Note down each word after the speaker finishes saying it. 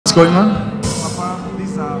What's going on? Papa,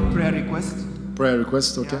 these are prayer requests. Prayer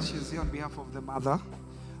request, okay. Yeah, she's here on behalf of the mother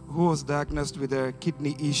who was diagnosed with a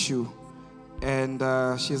kidney issue, and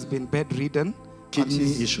she's been bedridden.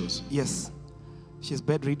 Kidney issues? Yes. She's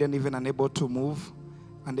bedridden, even unable to move,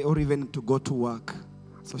 or even to go to work.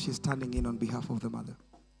 So she's standing in on behalf of the mother.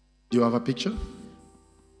 Do you have a picture?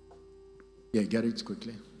 Yeah, get it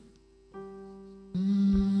quickly.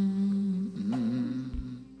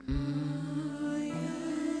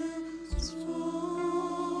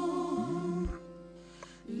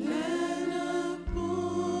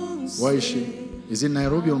 Where is she? Is it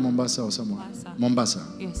Nairobi or Mombasa or somewhere? Mombasa.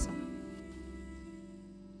 Yes, sir.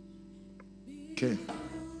 Okay.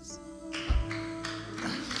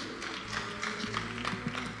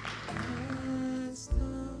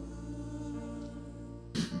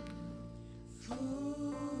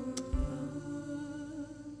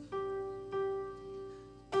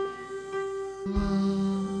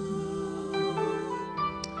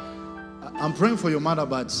 I'm praying for your mother,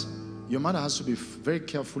 but your mother has to be very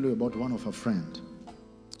careful about one of her friends.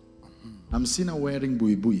 I'm seeing her wearing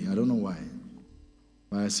bui. I don't know why.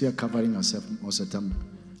 But I see her covering herself most of the time.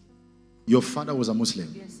 Your father was a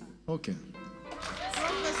Muslim? Yes, sir. Okay.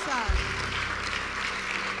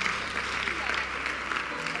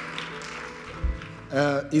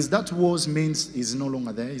 Is that was means he's no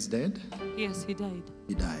longer there? He's dead? Yes, he died.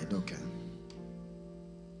 He died, okay.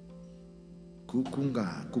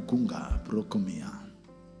 Kukunga, prokomia.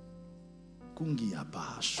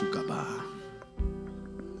 Kungiaba, shukaba.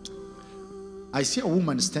 I see a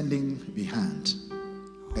woman standing behind,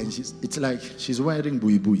 and it's like she's wearing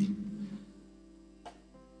bui.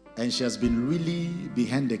 And she has been really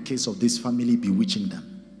behind the case of this family, bewitching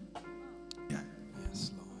them. Yeah.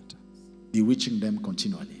 Yes, Lord. Bewitching them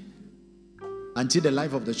continually. Until the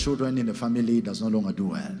life of the children in the family does no longer do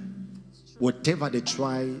well. Whatever they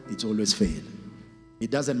try, it always fails. It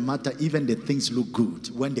doesn't matter, even the things look good.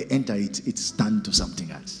 When they enter it, it's turned to something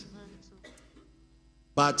else.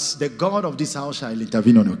 But the God of this house shall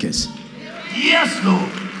intervene on your case. Yes,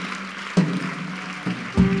 Lord.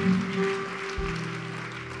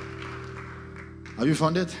 Have you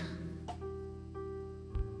found it?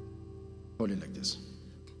 Hold it like this.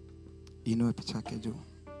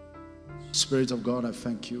 Spirit of God, I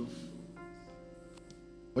thank you.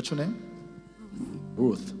 What's your name?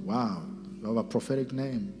 Ruth. Wow. You have a prophetic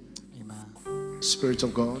name. Amen. Spirit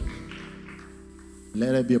of God,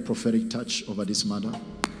 let there be a prophetic touch over this mother.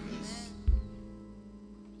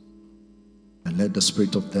 And let the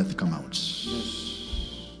spirit of death come out.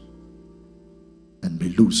 Yes. And be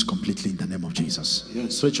loose completely in the name of Jesus.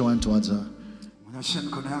 Yes. Stretch your hand towards her.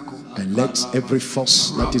 And let every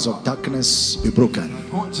force that is of darkness be broken. Be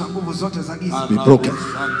broken.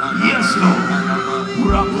 Yes,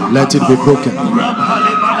 Lord. Let it be broken.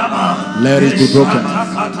 Let it be broken.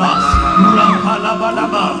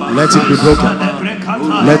 Let it be broken.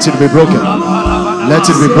 Let it be broken. Let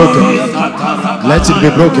it be broken. Let it be broken. Let it be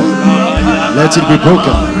broken.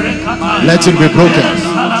 Let it be broken.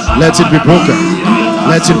 Let it be broken.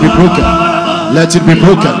 Let it be broken. Let it be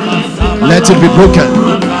broken. Let it be broken.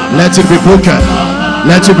 Let it be broken.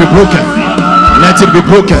 Let it be broken. Let it be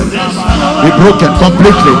broken. Be broken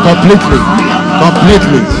completely, completely,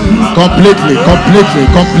 completely, completely, completely, completely,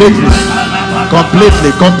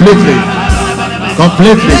 completely, completely,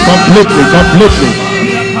 completely, completely, completely,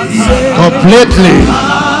 completely.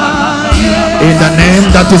 In the name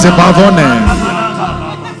that is above all name,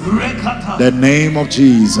 the name of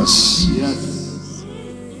Jesus. Yes.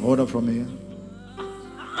 Order from here.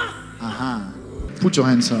 Put your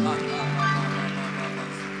hands up.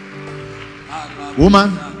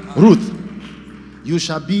 Woman, Ruth, you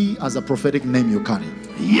shall be as a prophetic name you carry.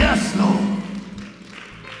 Yes, Lord.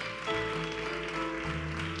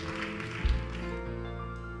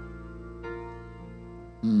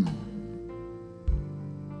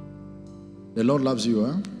 The Lord loves you,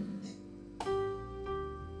 huh?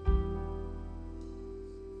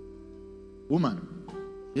 Woman,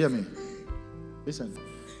 hear me. Listen.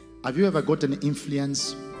 Have you ever gotten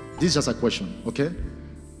influence? This is just a question, okay?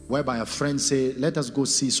 Whereby a friend say, let us go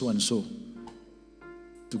see so and so.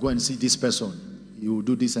 To go and see this person. You will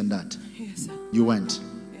do this and that. Yes, sir. You went.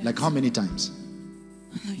 Yes. Like how many times?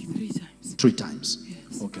 Like 3 times. 3 times.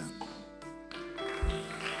 Yes. Okay.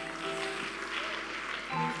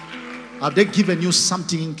 Have they given you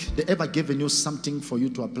something? They ever given you something for you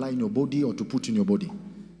to apply in your body or to put in your body?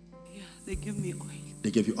 Yeah, they give me oil.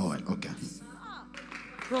 They gave you oil. Okay.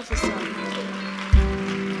 Prophesy.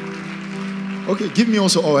 Okay, give me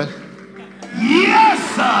also oil. Yes,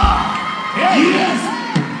 sir. Yes.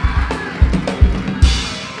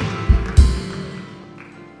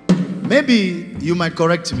 Maybe you might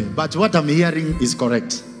correct me, but what I'm hearing is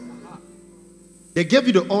correct. They gave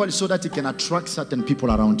you the oil so that it can attract certain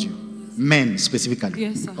people around you. Men specifically.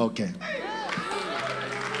 Yes, sir. Okay.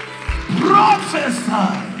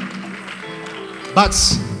 Prophesy. But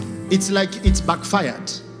it's like it's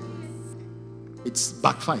backfired. It's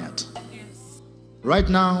backfired. Yes. Right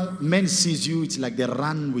now, men sees you, it's like they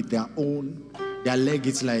run with their leg,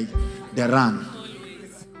 it's like they run.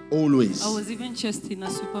 Always. I was even chased in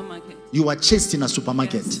a supermarket. You were chased in a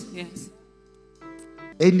supermarket. Yes. Yes.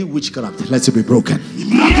 Any witchcraft, let it be broken.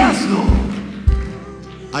 Yes,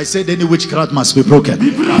 Lord. I said any witchcraft must be broken.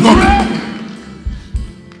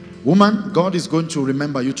 Woman, God is going to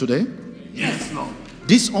remember you today. Yes, Lord.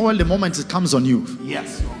 This oil, the moment it comes on you,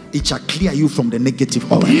 Yes, Lord. it shall clear you from the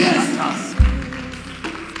negative oil. Yes, God.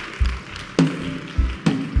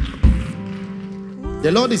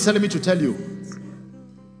 The Lord is telling me to tell you,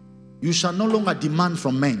 you shall no longer demand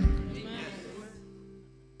from men.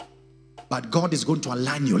 But God is going to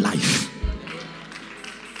align your life.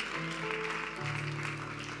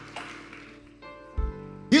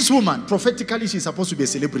 This woman, prophetically, she's supposed to be a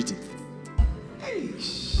celebrity.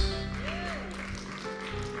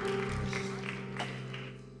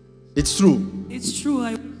 It's true. It's true.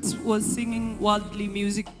 I was singing worldly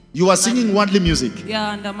music. You are singing worldly music.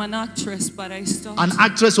 Yeah, and I'm an actress, but I stopped. An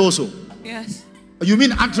actress also. Yes. You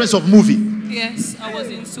mean actress of movie? Yes. I was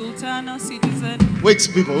in Sultana, Citizen. Wait,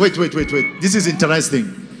 people. Wait. This is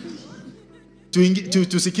interesting.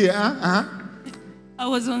 To secure. I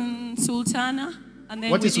was on Sultana. And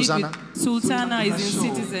then What we is did Sultana? with- Sultana is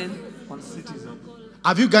in Citizen.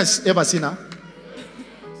 Have you guys ever seen her?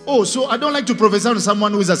 Oh, so I don't like to prophesy to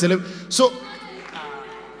someone who is a celeb. So,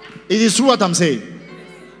 it is true what I'm saying.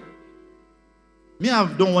 Me,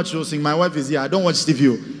 I don't watch those things. My wife is here. I don't watch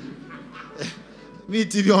TV. Me,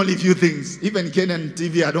 TV only few things. Even Kenyan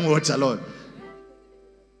TV, I don't watch a lot.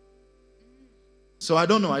 So I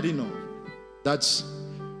don't know. I didn't know. That's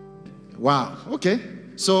wow. Okay.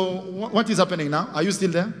 So what is happening now? Are you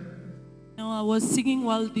still there? No, I was singing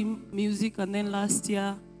worldly music, and then last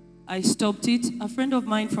year I stopped it. A friend of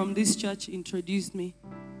mine from this church introduced me,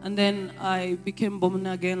 and then I became born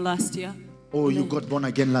again last year. Oh, you got born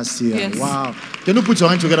again last year. Yes. Wow. Can you put your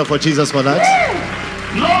hand together for Jesus for that?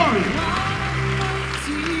 Glory.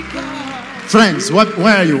 Friends,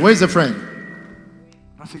 where are you? Where's the friend?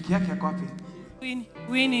 Rafiki yake ako wapi?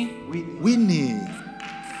 Winnie. Winnie.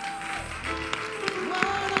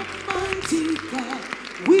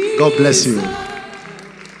 God bless you.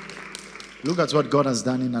 Look at what God has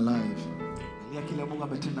done in her life. Angalia kile Mungu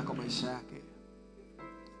ametenda kwa maisha yake.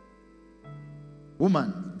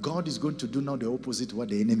 Woman, God is going to do now the opposite what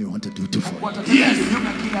the enemy wanted to do for you. Yes.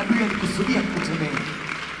 Kile adui alikusudia kukutendea.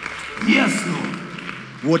 Yes, Lord.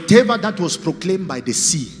 Whatever that was proclaimed by the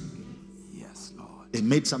sea, Yes, Lord. they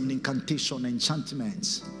made some incantation,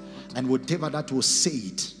 enchantments, and whatever that was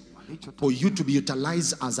said for you to be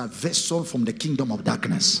utilized as a vessel from the kingdom of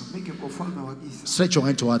darkness. Mike kwa ufalme wa giza. Stretch your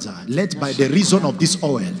hand towards her. Let by the reason of this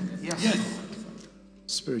oil, Yes.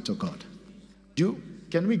 Spirit of God,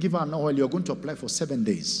 can we give her an oil? You're going to apply for 7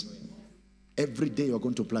 days. Every day you're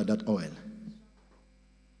going to apply that oil.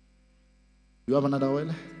 You have another oil?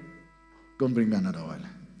 Go and bring me another oil.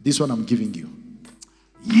 This one I'm giving you.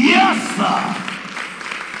 Yes, sir.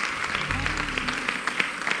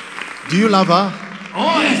 Do you love her?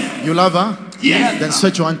 Oh, yes. You love her? Yes. Then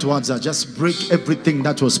stretch your hand towards her. Just break everything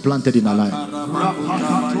that was planted in her life.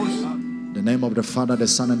 In the name of the Father, the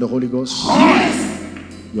Son, and the Holy Ghost. Oh, yes.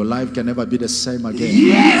 Your life can never be the same again.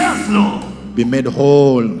 Yes, Lord. Be made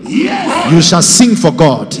whole. Yes. You shall sing for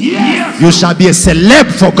God. Yes. You shall be a celeb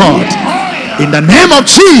for God. In the name of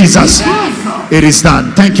Jesus, it is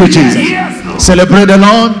done. Thank you, Jesus. Yes, Lord. Celebrate the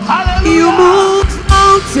Lord. Hallelujah.